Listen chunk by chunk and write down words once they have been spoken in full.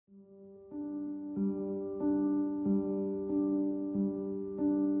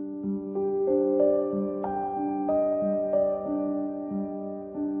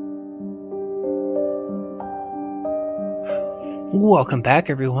Welcome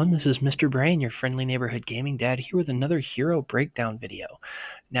back, everyone. This is Mr. Brain, your friendly neighborhood gaming dad, here with another hero breakdown video.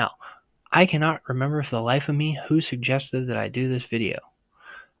 Now, I cannot remember for the life of me who suggested that I do this video.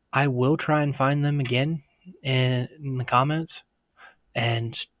 I will try and find them again in the comments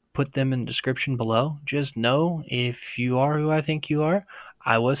and put them in the description below. Just know, if you are who I think you are,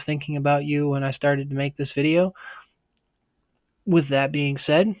 I was thinking about you when I started to make this video. With that being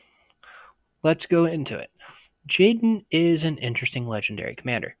said, let's go into it. Jaden is an interesting legendary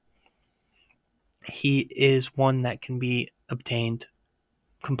commander. He is one that can be obtained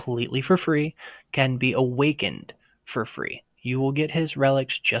completely for free, can be awakened for free. You will get his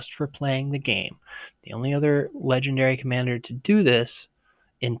relics just for playing the game. The only other legendary commander to do this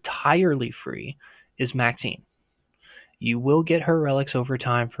entirely free is Maxine. You will get her relics over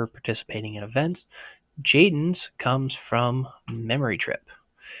time for participating in events. Jaden's comes from Memory Trip.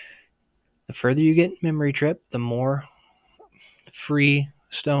 The further you get in Memory Trip, the more free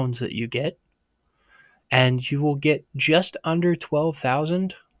stones that you get. And you will get just under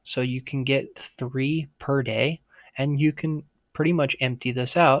 12,000, so you can get 3 per day, and you can pretty much empty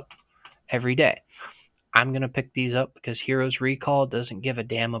this out every day. I'm going to pick these up because Heroes Recall doesn't give a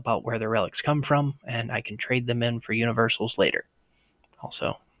damn about where the relics come from, and I can trade them in for Universals later.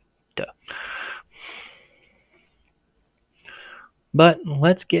 Also, duh. But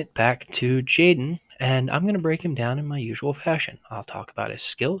let's get back to Jaden, and I'm going to break him down in my usual fashion. I'll talk about his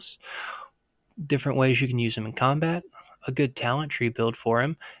skills, different ways you can use him in combat, a good talent tree build for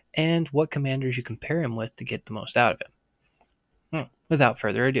him, and what commanders you can pair him with to get the most out of him. Without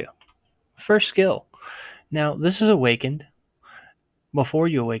further ado, first skill. Now, this is awakened. Before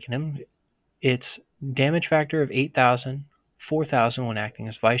you awaken him, it's damage factor of 8,000, 4,000 when acting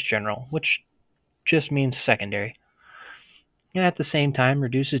as Vice General, which just means secondary. And at the same time,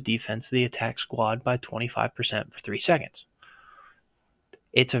 reduces defense of the attack squad by 25% for 3 seconds.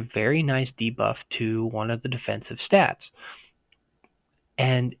 It's a very nice debuff to one of the defensive stats,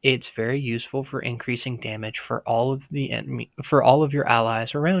 and it's very useful for increasing damage for all of your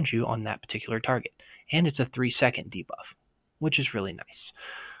allies around you on that particular target. And it's a 3-second debuff, which is really nice.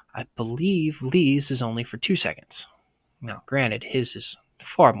 I believe Lee's is only for 2 seconds. Now, granted, his is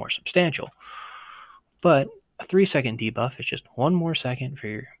far more substantial, but a 3-second debuff is just 1 more second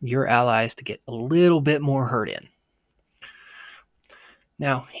for your allies to get a little bit more hurt in.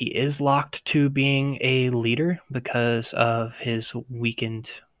 Now, he is locked to being a leader because of his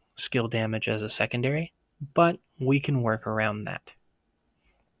weakened skill damage as a secondary, but we can work around that.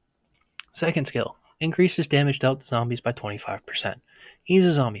 Second skill, increases damage dealt to zombies by 25%. He's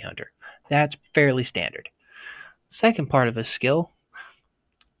a zombie hunter. That's fairly standard. Second part of his skill,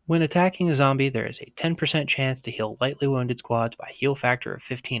 when attacking a zombie, there is a 10% chance to heal lightly wounded squads by heal factor of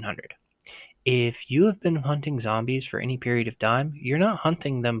 1500. If you have been hunting zombies for any period of time, you're not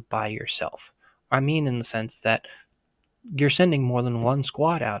hunting them by yourself. I mean in the sense that you're sending more than 1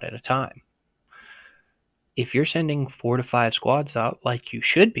 squad out at a time. If you're sending 4 to 5 squads out like you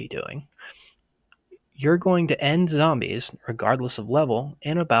should be doing, you're going to end zombies, regardless of level,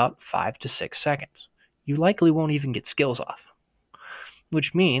 in about 5 to 6 seconds. You likely won't even get skills off,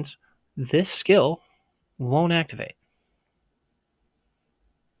 which means this skill won't activate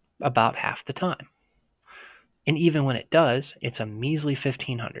about half the time. And even when it does, it's a measly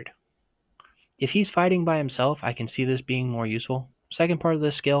 1500. If he's fighting by himself, I can see this being more useful. Second part of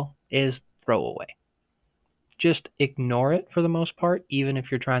this skill is throwaway. Just ignore it for the most part, even if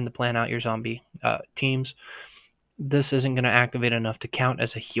you're trying to plan out your zombie teams. This isn't going to activate enough to count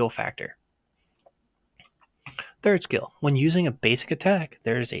as a heal factor. Third skill, when using a basic attack,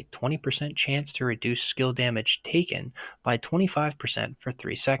 there is a 20% chance to reduce skill damage taken by 25% for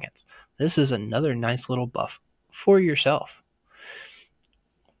 3 seconds. This is another nice little buff for yourself.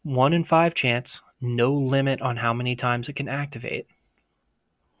 1 in 5 chance, no limit on how many times it can activate,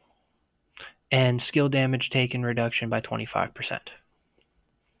 and skill damage taken reduction by 25%.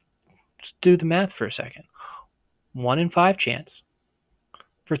 Let's do the math for a second. 1 in 5 chance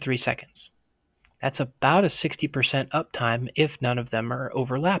for 3 seconds. That's about a 60% uptime if none of them are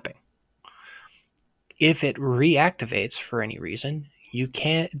overlapping. If it reactivates for any reason,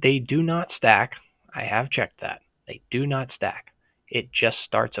 they do not stack. I have checked that. They do not stack. It just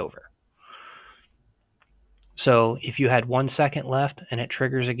starts over. So if you had 1 second left and it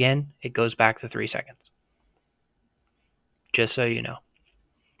triggers again, it goes back to 3 seconds. Just so you know.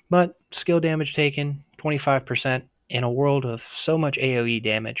 But skill damage taken, 25%, in a world of so much AoE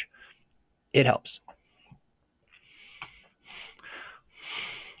damage, it helps.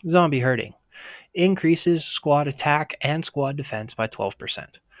 Zombie herding. Increases squad attack and squad defense by 12%.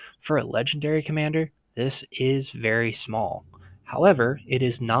 For a legendary commander, this is very small. However, it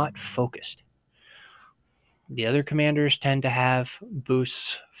is not focused. The other commanders tend to have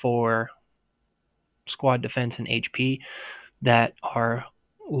boosts for squad defense and HP that are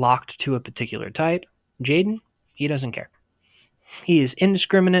locked to a particular type. Jaden, he doesn't care. He is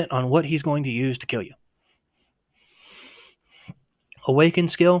indiscriminate on what he's going to use to kill you. Awaken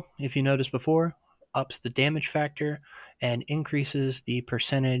skill, if you noticed before, ups the damage factor and increases the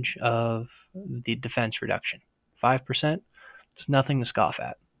percentage of the defense reduction. 5%, it's nothing to scoff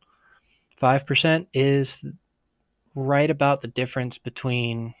at. 5% is right about the difference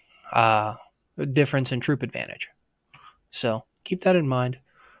between difference in troop advantage. So keep that in mind.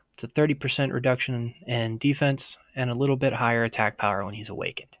 It's a 30% reduction in defense and a little bit higher attack power when he's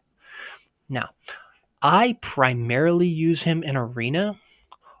awakened. Now, I primarily use him in arena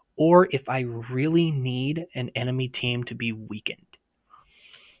or if I really need an enemy team to be weakened.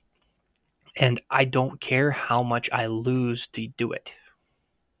 And I don't care how much I lose to do it.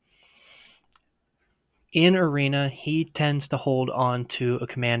 In arena, he tends to hold on to a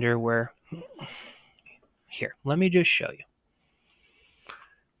commander where... Here, let me just show you.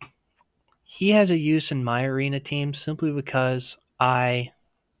 He has a use in my arena team simply because I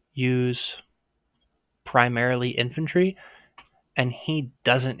use primarily infantry, and he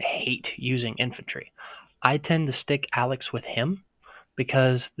doesn't hate using infantry. I tend to stick Alex with him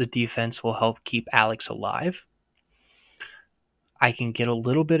because the defense will help keep Alex alive. I can get a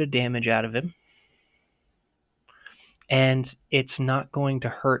little bit of damage out of him, and it's not going to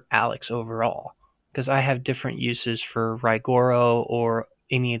hurt Alex overall because I have different uses for Rigoro or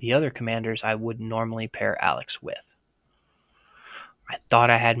any of the other commanders I would normally pair Alex with. I thought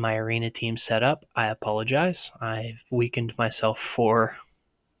I had my arena team set up. I apologize. I've weakened myself for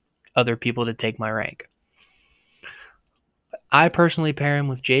other people to take my rank. I personally pair him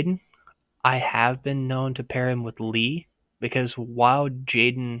with Jaden. I have been known to pair him with Lee because while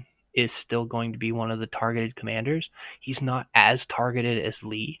Jaden is still going to be one of the targeted commanders, he's not as targeted as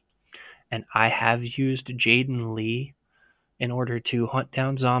Lee. And I have used Jaden Lee in order to hunt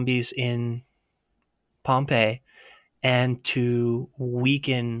down zombies in Pompeii and to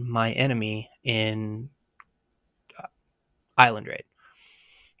weaken my enemy in Island Raid.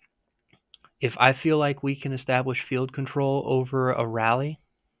 If I feel like we can establish field control over a rally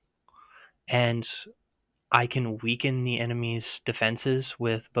and I can weaken the enemy's defenses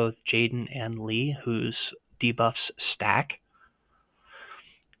with both Jaden and Lee, whose debuffs stack,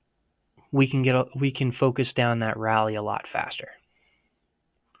 we can focus down that rally a lot faster.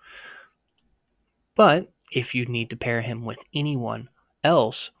 But if you need to pair him with anyone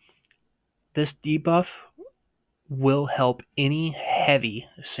else, this debuff will help any heavy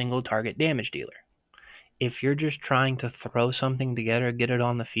single target damage dealer. If you're just trying to throw something together, get it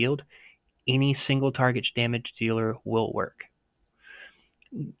on the field, any single target damage dealer will work.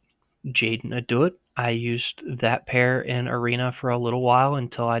 Jaden do it. I used that pair in arena for a little while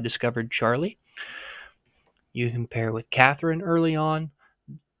until I discovered Charlie. You can pair with Catherine early on.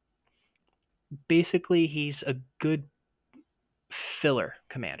 Basically, he's a good filler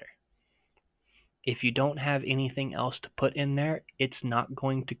commander. If you don't have anything else to put in there, it's not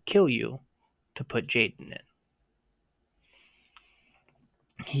going to kill you to put Jaden in.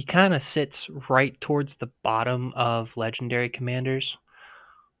 He kind of sits right towards the bottom of legendary commanders,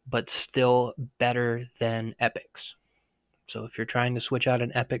 but still better than epics. So if you're trying to switch out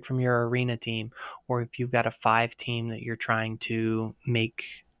an epic from your arena team, or if you've got a 5 team that you're trying to make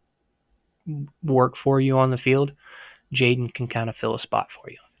work for you on the field, Jaden can kind of fill a spot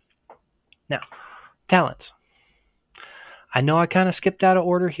for you. Now, talents. I know I kind of skipped out of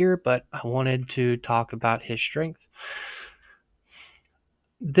order here, but I wanted to talk about his strength.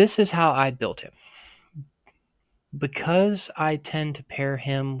 This is how I built him. Because I tend to pair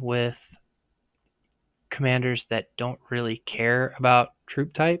him with commanders that don't really care about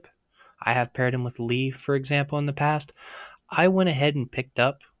troop type, I have paired him with Lee, for example, in the past. I went ahead and picked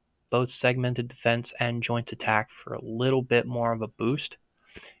up both segmented defense and joint attack for a little bit more of a boost.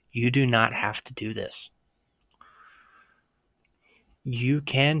 You do not have to do this. You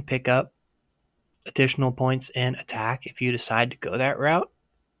can pick up additional points in attack if you decide to go that route.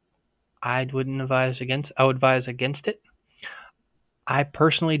 I would advise against it. I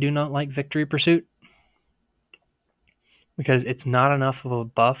personally do not like Victory Pursuit because it's not enough of a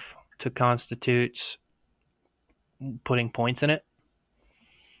buff to constitute putting points in it.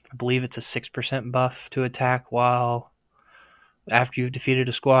 I believe it's a 6% buff to attack while after you've defeated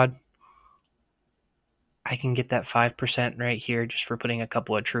a squad. I can get that 5% right here just for putting a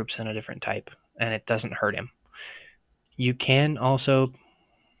couple of troops in a different type, and it doesn't hurt him. You can also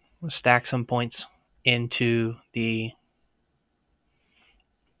stack some points into the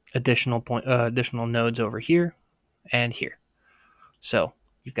additional nodes over here and here. So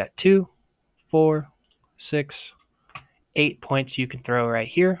you've got 2, 4, 6, 8 points you can throw right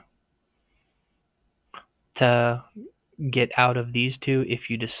here to get out of these two if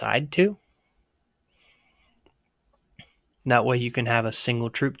you decide to. That way you can have a single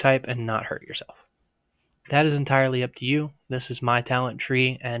troop type and not hurt yourself. That is entirely up to you. This is my talent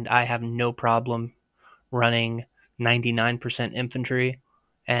tree, and I have no problem running 99% infantry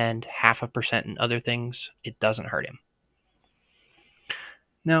and 0.5% in other things. It doesn't hurt him.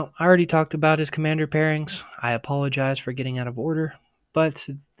 Now, I already talked about his commander pairings. I apologize for getting out of order, but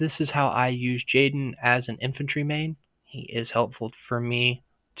this is how I use Jaden as an infantry main. He is helpful for me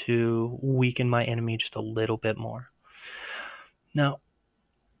to weaken my enemy just a little bit more. Now,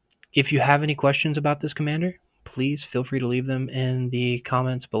 if you have any questions about this commander, please feel free to leave them in the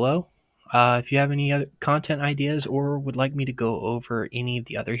comments below. If you have any other content ideas or would like me to go over any of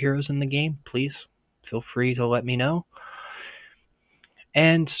the other heroes in the game, please feel free to let me know.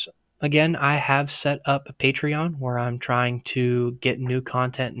 And again, I have set up a Patreon where I'm trying to get new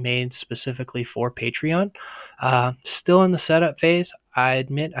content made specifically for Patreon. Still in the setup phase. I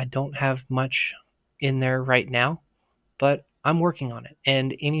admit I don't have much in there right now, but I'm working on it,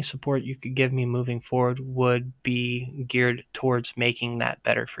 and any support you could give me moving forward would be geared towards making that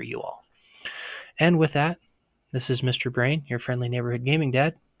better for you all. And with that, this is Mr. Brain, your friendly neighborhood gaming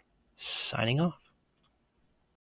dad, signing off.